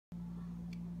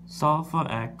Solve for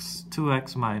x.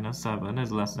 2x minus 7 is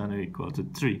less than or equal to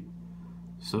 3.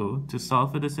 So to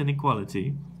solve for this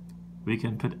inequality, we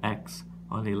can put x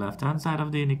on the left hand side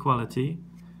of the inequality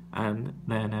and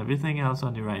then everything else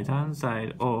on the right hand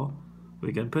side, or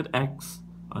we can put x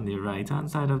on the right hand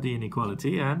side of the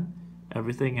inequality and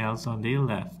everything else on the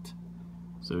left.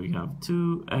 So we have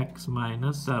 2x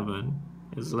minus 7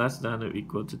 is less than or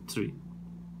equal to 3.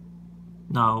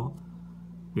 Now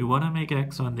we want to make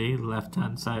x on the left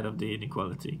hand side of the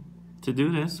inequality. To do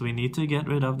this, we need to get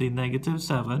rid of the negative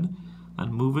 7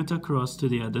 and move it across to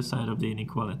the other side of the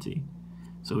inequality.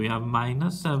 So we have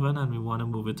minus 7 and we want to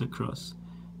move it across.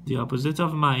 The opposite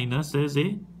of minus is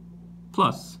a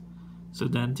plus. So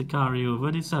then to carry over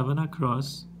the 7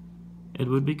 across, it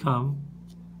would become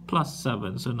plus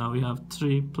 7. So now we have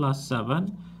 3 plus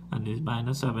 7, and the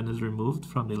minus 7 is removed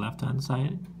from the left hand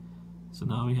side. So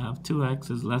now we have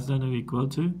 2x is less than or equal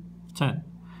to 10.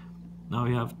 Now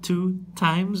we have 2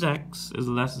 times x is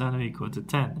less than or equal to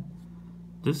 10.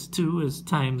 This 2 is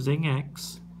timesing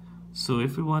x. So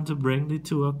if we want to bring the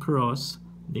 2 across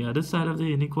the other side of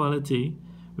the inequality,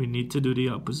 we need to do the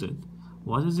opposite.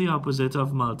 What is the opposite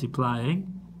of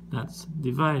multiplying? That's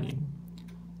dividing.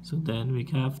 So then we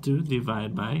have to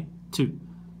divide by 2.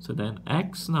 So then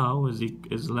x now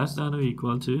is less than or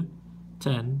equal to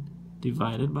 10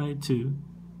 divided by 2,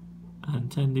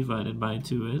 and 10 divided by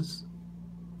 2 is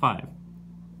 5.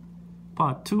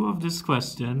 Part 2 of this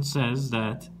question says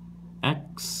that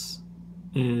x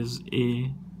is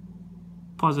a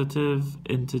positive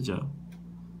integer.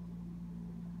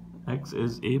 X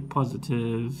is a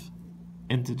positive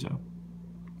integer.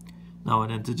 Now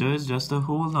an integer is just a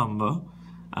whole number,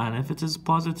 and if it is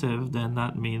positive, then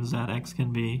that means that x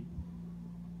can be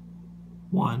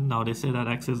 1. Now they say that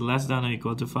x is less than or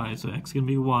equal to 5, so x can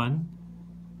be 1,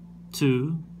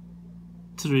 2,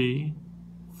 3,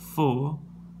 4,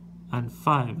 and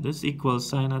 5. This equal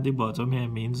sign at the bottom here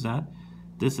means that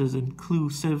this is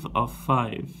inclusive of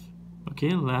 5.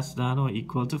 Okay, less than or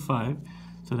equal to 5.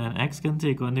 So then x can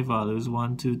take on the values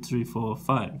 1, 2, 3, 4,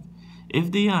 5. If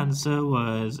the answer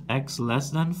was x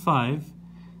less than 5,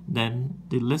 then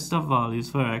the list of values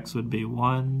for x would be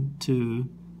 1, 2,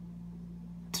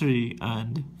 3,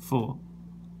 and 4,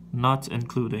 not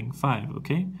including 5,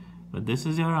 okay? But this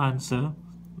is your answer,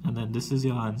 and then this is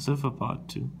your answer for part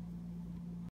 2.